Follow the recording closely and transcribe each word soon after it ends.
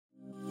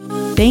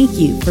Thank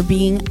you for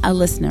being a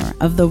listener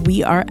of the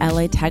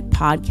WeAreLATech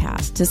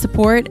podcast. To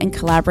support and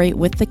collaborate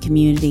with the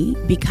community,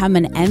 become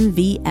an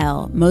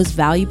MVL Most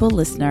Valuable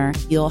Listener.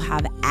 You'll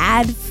have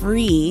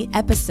ad-free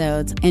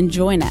episodes and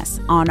join us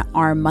on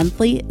our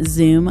monthly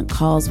Zoom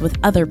calls with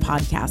other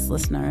podcast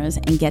listeners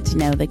and get to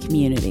know the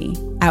community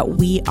at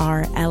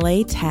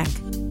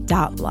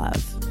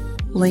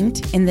WeAreLATech.love.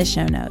 Linked in the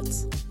show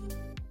notes.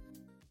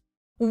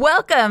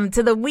 Welcome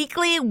to the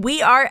weekly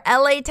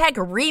WeAreLATech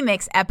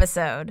remix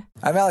episode.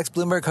 I'm Alex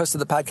Bloomberg, host of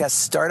the podcast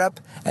Startup,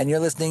 and you're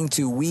listening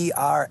to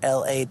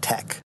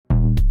WeAreLATech.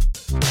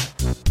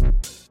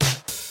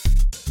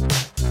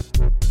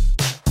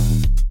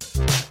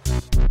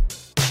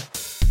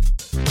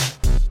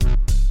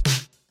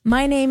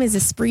 My name is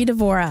Esprit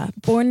Devora,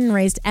 born and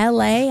raised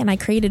LA, and I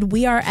created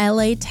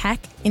WeAreLATech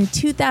in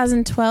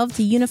 2012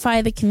 to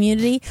unify the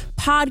community.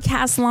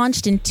 Podcast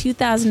launched in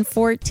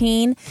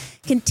 2014,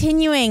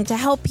 continuing to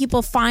help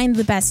people find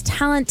the best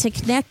talent, to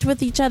connect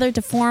with each other,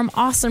 to form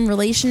awesome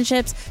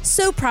relationships.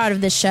 So proud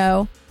of this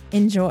show.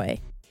 Enjoy.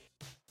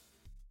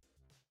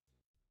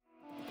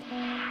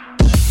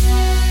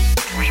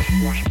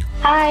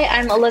 Hi,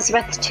 I'm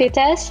Elisabeth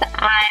Tuttass.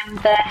 I'm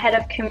the head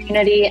of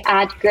community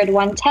at Grid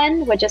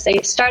 110, which is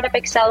a startup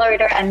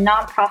accelerator and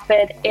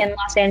nonprofit in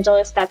Los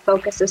Angeles that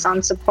focuses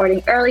on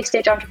supporting early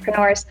stage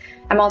entrepreneurs.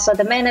 I'm also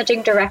the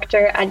managing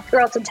director at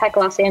Girls in Tech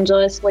Los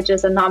Angeles, which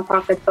is a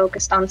nonprofit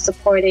focused on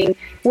supporting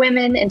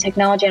women in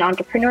technology and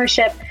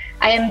entrepreneurship.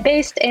 I am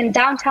based in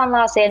downtown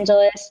Los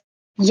Angeles.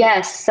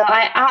 Yes, so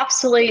I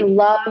absolutely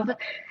love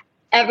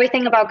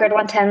everything about Grid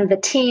 110, the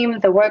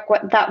team, the work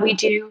that we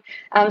do.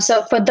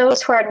 So for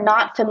those who are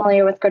not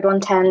familiar with Grid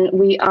 110,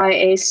 we are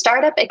a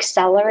startup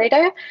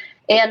accelerator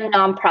and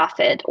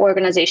nonprofit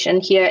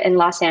organization here in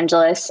Los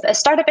Angeles. A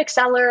startup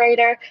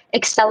accelerator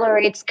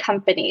accelerates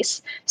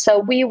companies. So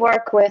we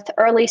work with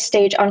early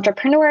stage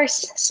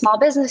entrepreneurs, small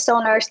business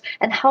owners,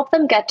 and help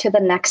them get to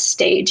the next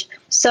stage.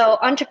 So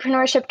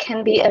entrepreneurship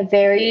can be a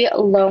very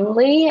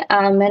lonely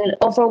and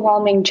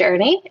overwhelming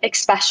journey,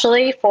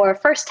 especially for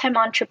first-time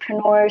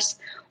entrepreneurs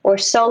or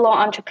solo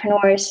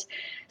entrepreneurs.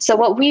 So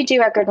what we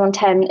do at Grid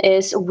 110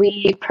 is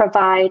we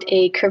provide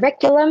a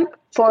curriculum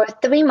for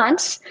 3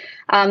 months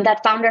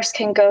that founders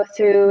can go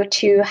through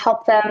to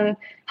help them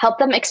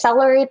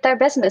accelerate their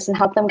business and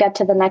help them get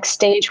to the next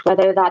stage,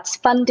 whether that's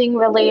funding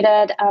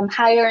related,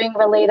 hiring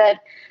related,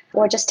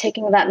 or just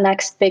taking that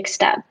next big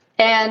step.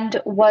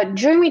 And what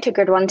drew me to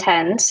Grid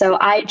 110, so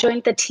I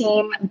joined the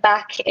team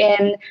back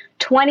in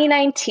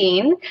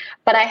 2019,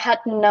 but I had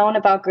known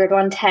about Grid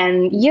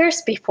 110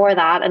 years before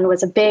that and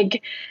was a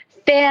big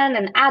fan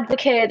and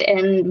advocate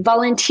and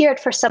volunteered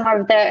for some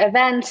of their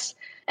events.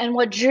 And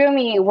what drew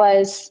me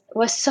was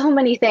so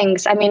many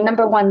things. I mean,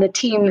 number one, the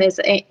team is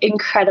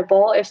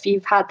incredible. If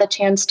you've had the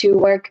chance to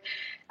work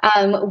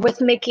with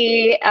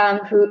Mickey,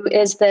 who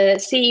is the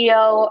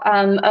CEO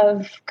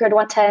of Grid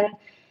 110,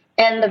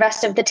 and the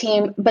rest of the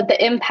team, but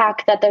the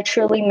impact that they're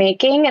truly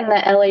making in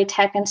the LA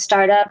tech and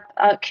startup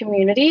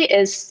community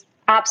is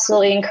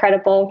absolutely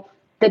incredible.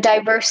 The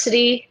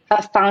diversity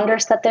of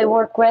founders that they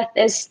work with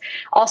is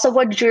also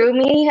what drew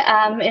me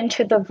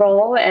into the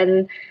role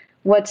and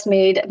what's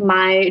made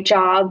my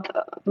job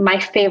my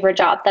favorite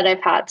job that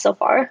I've had so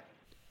far.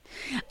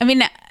 I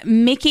mean,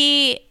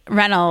 Mickey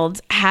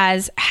Reynolds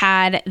has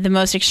had the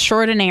most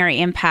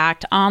extraordinary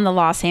impact on the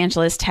Los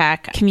Angeles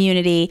tech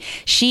community.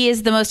 She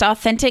is the most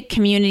authentic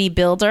community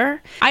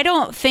builder. I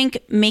don't think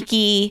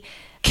Mickey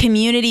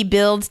community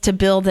builds to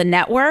build a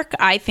network.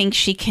 I think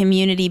she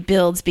community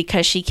builds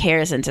because she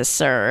cares and to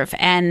serve.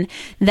 And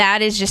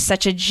that is just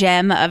such a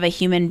gem of a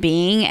human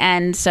being.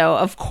 And so,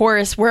 of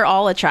course, we're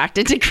all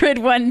attracted to Grid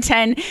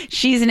 110.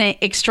 She's an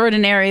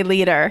extraordinary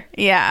leader.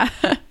 Yeah.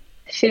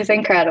 She's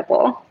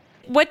incredible.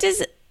 What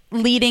does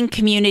leading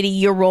community,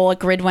 your role at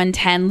Grid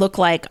 110, look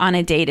like on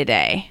a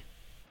day-to-day?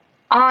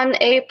 On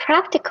a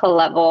practical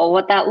level,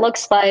 what that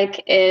looks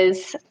like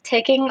is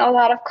taking a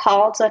lot of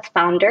calls with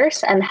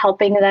founders and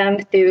helping them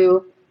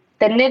through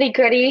the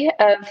nitty-gritty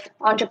of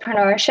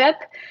entrepreneurship.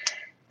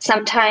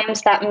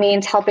 Sometimes that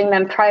means helping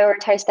them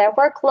prioritize their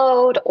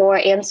workload or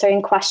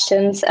answering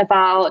questions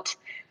about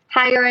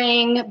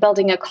hiring,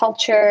 building a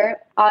culture.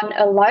 On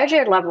a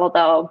larger level,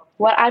 though,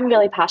 what I'm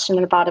really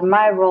passionate about in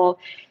my role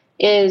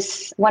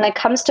is when it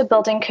comes to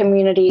building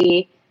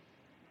community,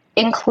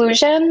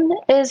 inclusion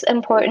is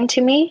important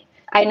to me.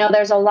 I know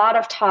there's a lot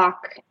of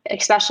talk,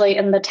 especially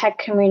in the tech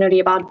community,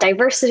 about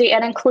diversity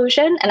and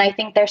inclusion. And I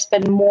think there's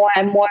been more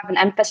and more of an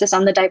emphasis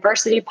on the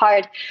diversity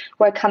part,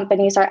 where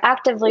companies are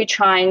actively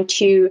trying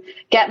to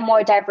get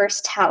more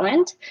diverse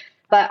talent.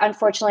 But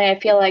unfortunately, I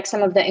feel like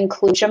some of the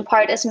inclusion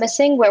part is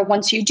missing, where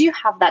once you do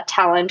have that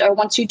talent or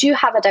once you do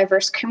have a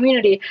diverse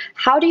community,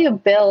 how do you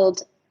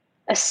build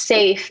a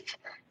safe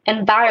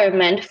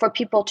environment for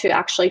people to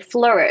actually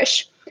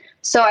flourish?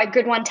 So at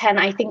Grid 110,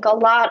 I think a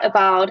lot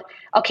about,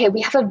 okay,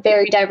 we have a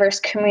very diverse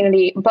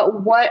community,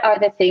 but what are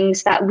the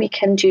things that we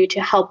can do to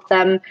help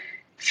them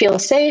feel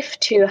safe,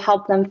 to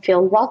help them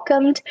feel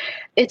welcomed?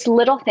 It's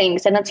little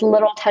things and it's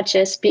little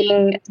touches,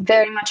 being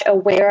very much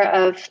aware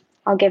of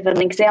I'll give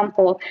an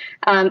example.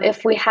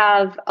 If we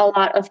have a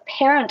lot of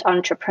parent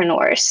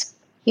entrepreneurs,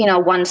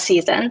 one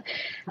season,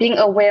 being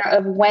aware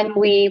of when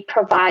we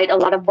provide a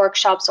lot of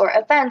workshops or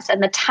events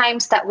and the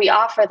times that we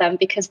offer them,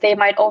 because they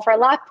might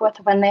overlap with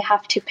when they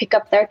have to pick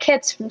up their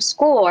kids from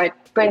school or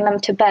bring them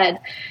to bed.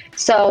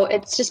 So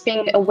it's just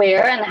being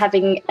aware and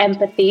having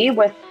empathy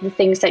with the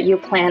things that you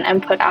plan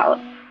and put out.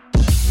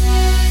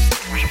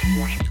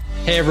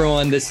 Hey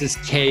everyone, this is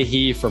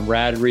Kehi from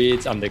Rad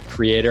Reads. I'm the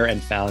creator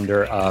and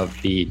founder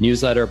of the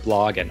newsletter,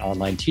 blog, and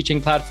online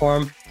teaching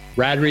platform.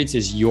 Rad Reads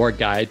is your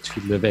guide to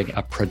living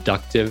a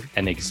productive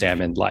and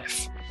examined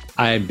life.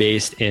 I am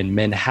based in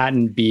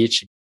Manhattan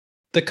Beach.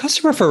 The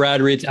customer for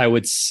Rad Reads, I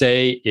would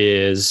say,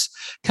 is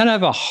kind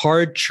of a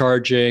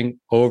hard-charging,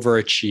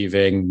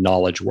 overachieving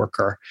knowledge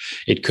worker.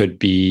 It could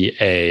be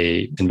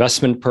an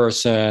investment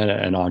person,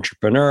 an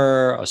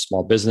entrepreneur, a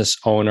small business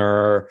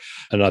owner,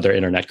 another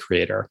internet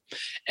creator.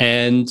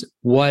 And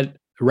what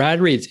Rad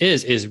Reads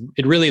is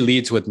it really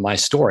leads with my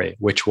story,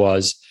 which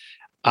was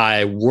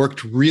I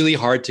worked really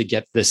hard to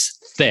get this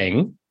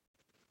thing,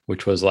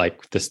 which was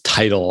like this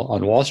title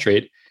on Wall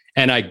Street,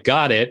 and I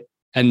got it.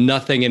 And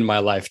nothing in my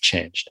life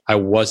changed. I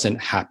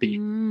wasn't happy.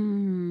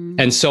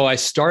 And so I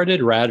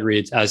started Rad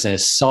Reads as a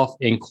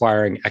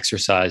self-inquiring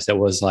exercise that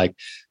was like,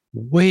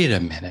 wait a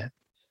minute.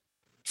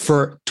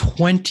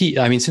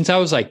 Since I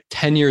was like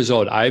 10 years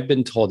old, I've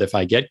been told if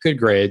I get good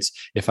grades,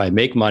 if I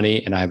make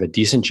money and I have a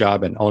decent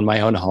job and own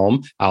my own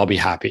home, I'll be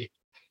happy.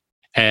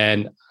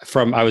 And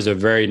I was a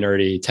very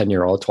nerdy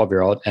 10-year-old,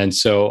 12-year-old. And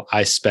so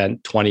I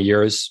spent 20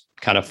 years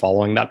kind of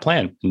following that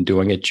plan and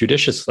doing it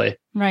judiciously.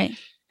 Right.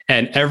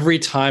 And every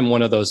time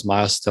one of those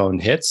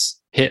milestones hit,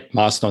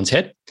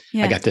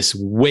 I got this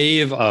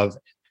wave of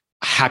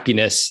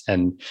happiness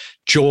and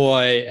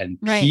joy and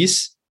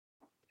peace.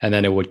 And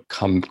then it would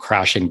come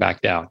crashing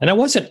back down. And I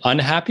wasn't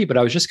unhappy, but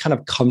I was just kind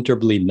of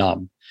comfortably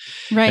numb.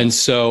 Right. And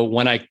so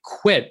when I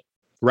quit,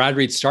 Rad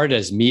Reads started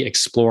as me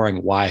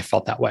exploring why I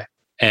felt that way.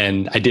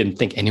 And I didn't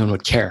think anyone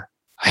would care.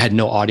 I had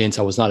no audience.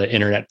 I was not an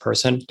internet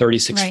person,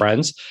 36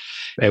 friends.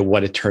 And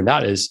what it turned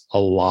out is a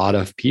lot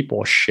of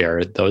people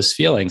shared those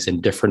feelings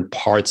in different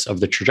parts of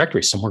the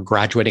trajectory. Some were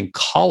graduating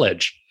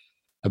college,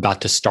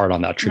 about to start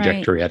on that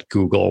trajectory at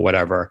Google or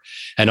whatever.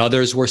 And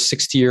others were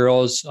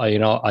 60-year-olds,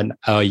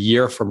 a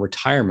year from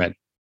retirement,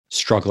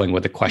 struggling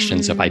with the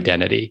questions of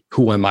identity.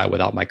 Who am I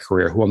without my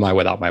career? Who am I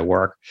without my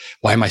work?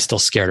 Why am I still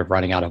scared of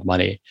running out of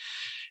money?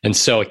 And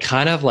so it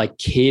kind of like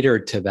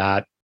catered to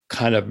that.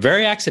 Kind of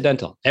very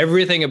accidental.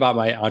 Everything about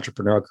my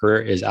entrepreneurial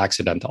career is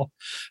accidental.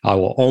 I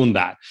will own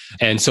that.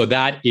 And so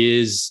that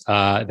is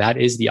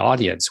the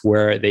audience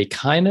where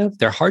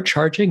they're hard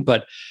charging,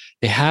 but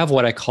they have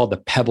what I call the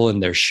pebble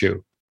in their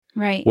shoe.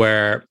 Right.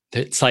 Where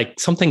it's like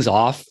something's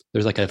off.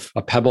 There's like a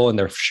pebble in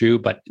their shoe,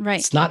 but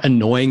it's not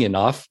annoying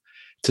enough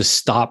to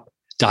stop,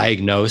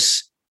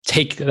 diagnose,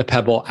 take the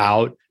pebble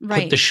out,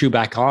 put the shoe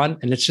back on.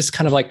 And it's just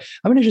kind of like,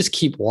 I'm going to just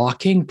keep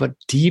walking, but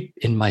deep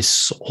in my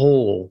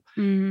soul,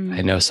 I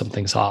know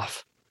something's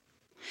off.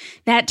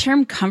 That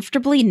term,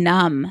 comfortably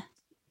numb.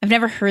 I've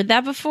never heard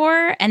that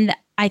before. And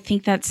I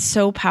think that's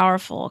so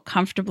powerful,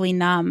 comfortably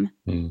numb.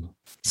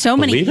 So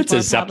many people. I believe it's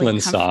a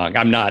Zeppelin song.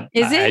 I'm not,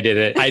 Is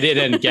it? I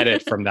didn't get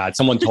it from that.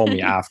 Someone told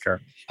me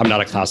after. I'm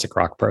not a classic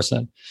rock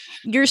person.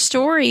 Your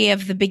story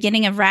of the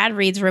beginning of Rad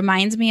Reads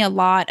reminds me a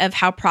lot of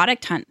how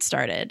Product Hunt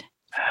started.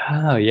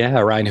 Oh, yeah.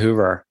 Ryan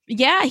Hoover.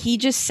 Yeah. He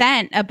just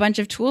sent a bunch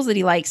of tools that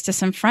he likes to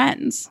some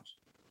friends.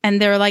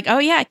 And they were like, oh,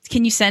 yeah,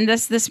 can you send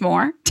us this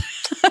more?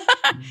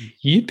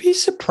 You'd be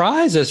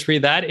surprised,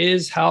 Esri. That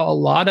is how a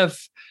lot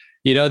of,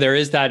 there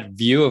is that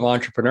view of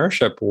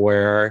entrepreneurship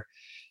where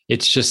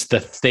it's just the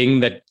thing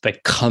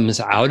that comes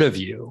out of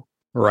you,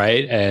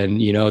 right?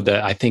 And,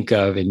 I think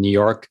of in New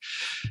York,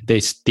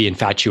 the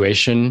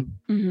infatuation,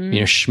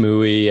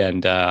 Shmooey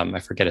and I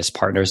forget his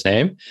partner's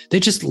name. They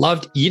just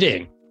loved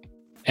eating.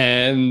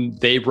 And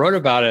they wrote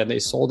about it and they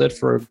sold it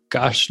for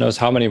gosh knows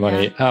how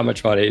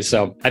much money.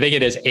 So I think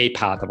it is a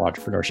path of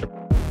entrepreneurship.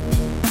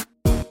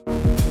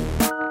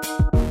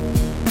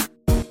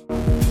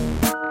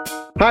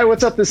 Hi,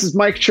 what's up? This is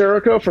Mike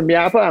Cherico from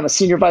Yappa. I'm a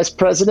Senior Vice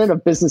President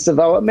of Business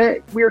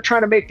Development. We are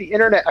trying to make the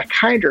internet a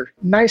kinder,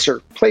 nicer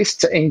place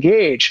to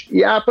engage.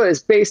 Yappa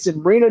is based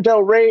in Marina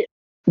Del Rey.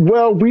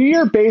 Well, we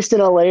are based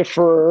in LA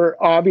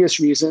for obvious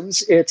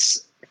reasons.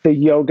 It's the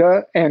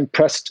yoga and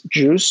pressed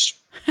juice.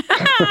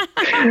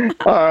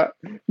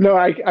 No,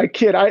 I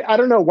kid. I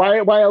don't know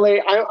why LA.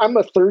 I'm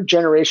a third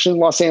generation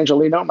Los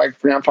Angelino. My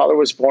grandfather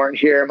was born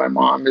here. My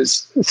mom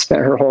has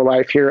spent her whole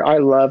life here. I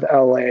love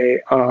LA.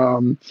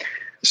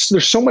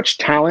 There's so much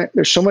talent.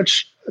 There's so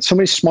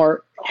many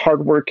smart,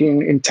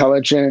 hardworking,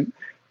 intelligent,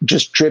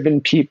 just driven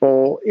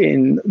people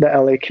in the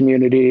LA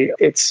community.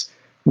 It's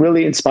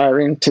really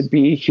inspiring to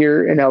be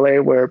here in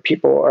LA where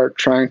people are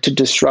trying to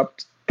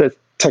disrupt the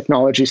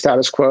technology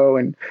status quo.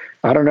 And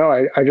I don't know,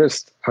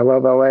 I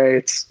love LA.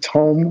 It's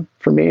home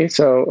for me.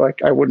 So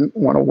I wouldn't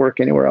want to work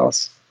anywhere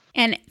else.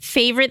 And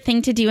favorite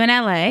thing to do in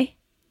LA?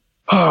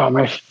 Oh,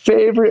 my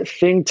favorite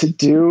thing to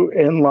do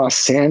in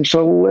Los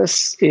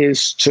Angeles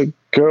is to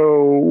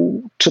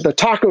go to the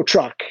taco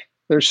truck.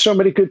 There's so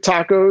many good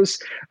tacos.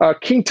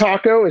 King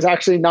Taco is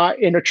actually not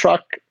in a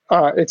truck.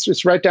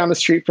 It's right down the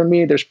street from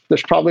me. There's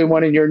probably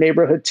one in your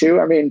neighborhood too.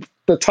 I mean,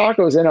 the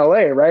tacos in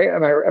LA, right?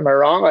 Am I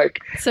wrong? I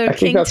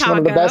think that's one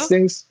of the best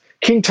things.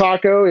 King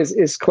Taco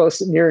is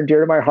close, near and dear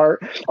to my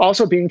heart.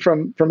 Also, being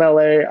from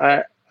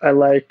LA, I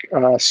like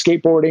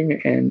skateboarding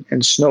and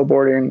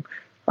snowboarding.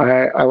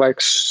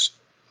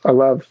 I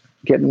love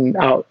getting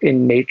out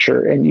in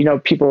nature.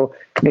 And, people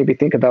maybe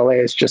think of LA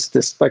as just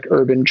this like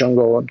urban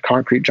jungle and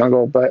concrete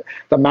jungle, but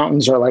the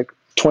mountains are like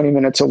 20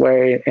 minutes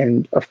away.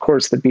 And of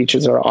course the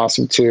beaches are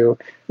awesome too.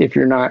 If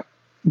you're not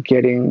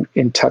getting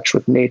in touch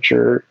with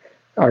nature,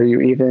 are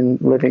you even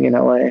living in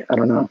LA? I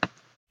don't know.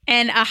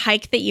 And a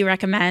hike that you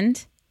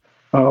recommend?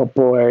 Oh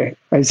boy.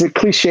 Is it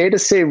cliche to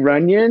say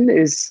Runyon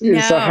is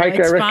a hike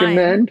I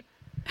recommend?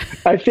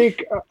 Fine. I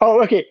think,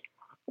 okay.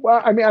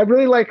 Well, I mean, I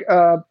really like,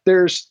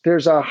 there's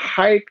a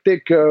hike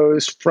that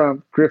goes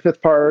from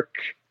Griffith Park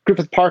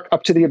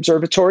up to the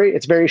observatory.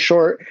 It's very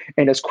short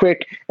and it's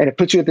quick and it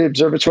puts you at the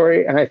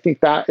observatory. And I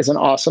think that is an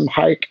awesome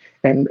hike.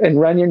 And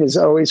Runyon is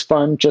always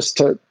fun just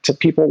to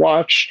people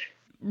watch.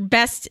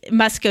 Best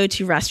must go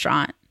to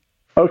restaurant.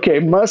 Okay.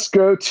 Must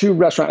go to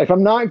restaurant. If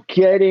I'm not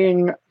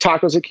getting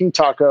tacos at King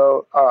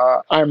Taco,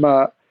 I'm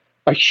a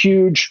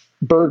huge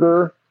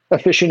burger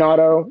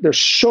aficionado. There's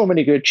so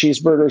many good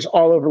cheeseburgers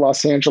all over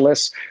Los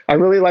Angeles. I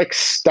really like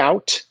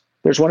Stout.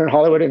 There's one in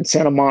Hollywood and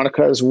Santa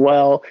Monica as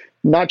well,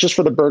 not just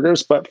for the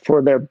burgers, but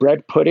for their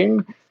bread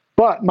pudding.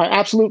 But my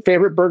absolute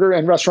favorite burger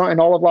and restaurant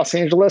in all of Los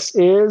Angeles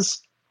is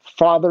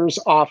Father's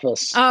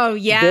Office. Oh,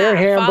 yeah. Their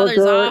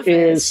hamburger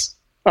is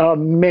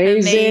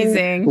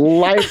amazing.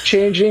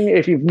 Life-changing.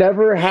 If you've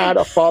never had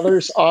a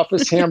Father's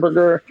Office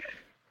hamburger,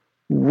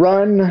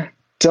 run.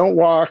 Don't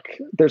walk.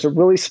 There's a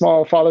really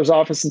small Father's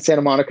Office in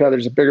Santa Monica.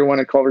 There's a bigger one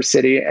in Culver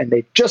City, and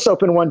they just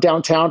opened one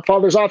downtown.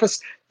 Father's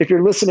Office, if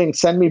you're listening,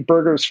 send me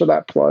burgers for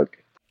that plug.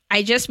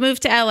 I just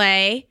moved to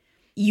LA.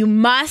 You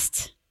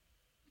must ...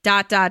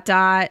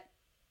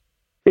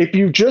 If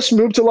you just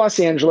moved to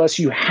Los Angeles,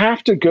 you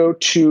have to go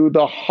to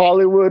the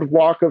Hollywood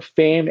Walk of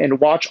Fame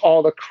and watch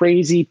all the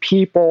crazy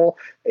people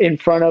in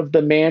front of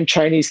the Mann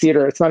Chinese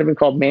Theater. It's not even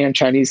called Mann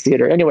Chinese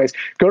Theater. Anyways,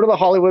 go to the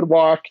Hollywood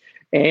Walk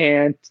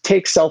and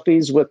take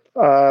selfies with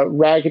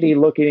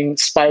raggedy-looking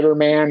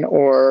Spider-Man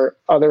or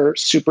other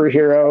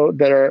superhero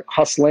that are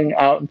hustling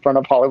out in front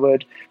of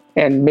Hollywood,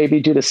 and maybe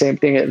do the same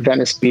thing at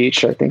Venice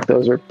Beach. I think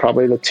those are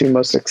probably the two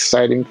most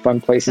exciting,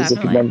 fun places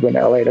if you've never been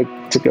to LA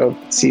to go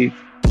see.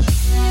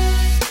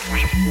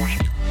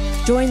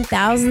 Join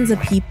thousands of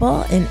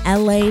people in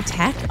LA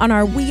Tech on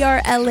our We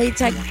Are LA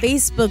Tech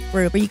Facebook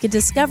group, where you can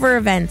discover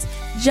events,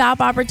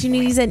 job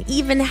opportunities, and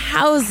even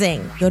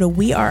housing. Go to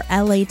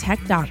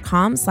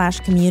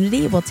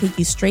wearelatech.com/community. We'll take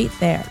you straight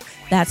there.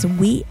 That's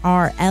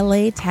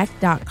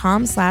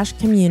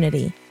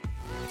wearelatech.com/community.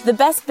 The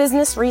best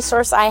business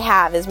resource I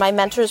have is my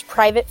mentor's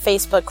private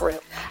Facebook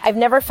group. I've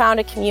never found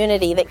a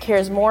community that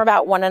cares more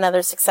about one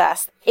another's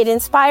success. It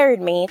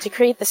inspired me to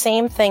create the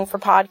same thing for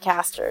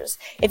podcasters.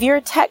 If you're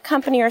a tech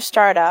company or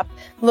startup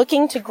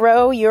looking to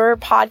grow your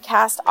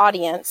podcast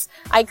audience,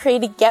 I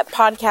created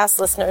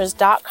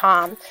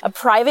getpodcastlisteners.com, a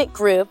private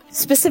group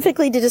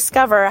specifically to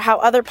discover how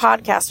other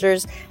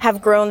podcasters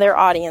have grown their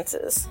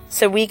audiences,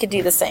 so we could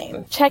do the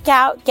same. Check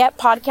out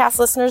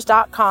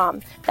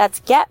getpodcastlisteners.com. That's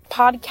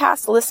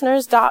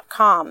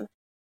getpodcastlisteners.com.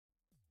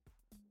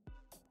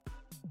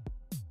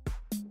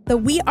 The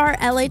We Are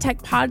LA Tech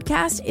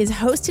podcast is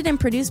hosted and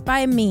produced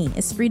by me,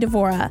 Espree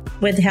Devora,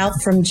 with help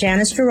from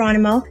Janice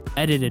Geronimo.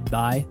 Edited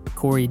by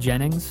Corey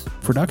Jennings.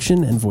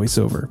 Production and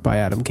voiceover by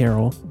Adam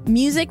Carroll.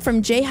 Music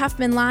from Jay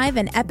Huffman Live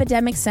and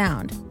Epidemic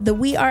Sound. The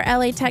We Are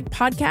LA Tech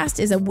podcast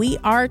is a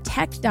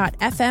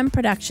WeAreTech.fm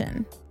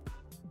production.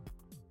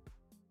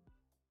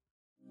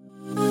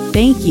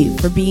 Thank you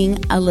for being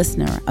a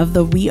listener of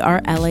the We Are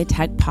LA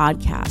Tech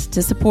podcast.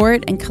 To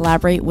support and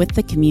collaborate with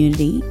the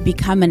community,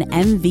 become an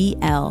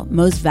MVL,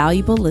 Most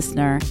Valuable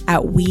Listener,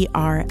 at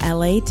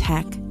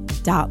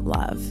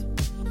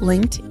WeAreLATech.love.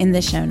 Linked in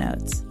the show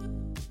notes.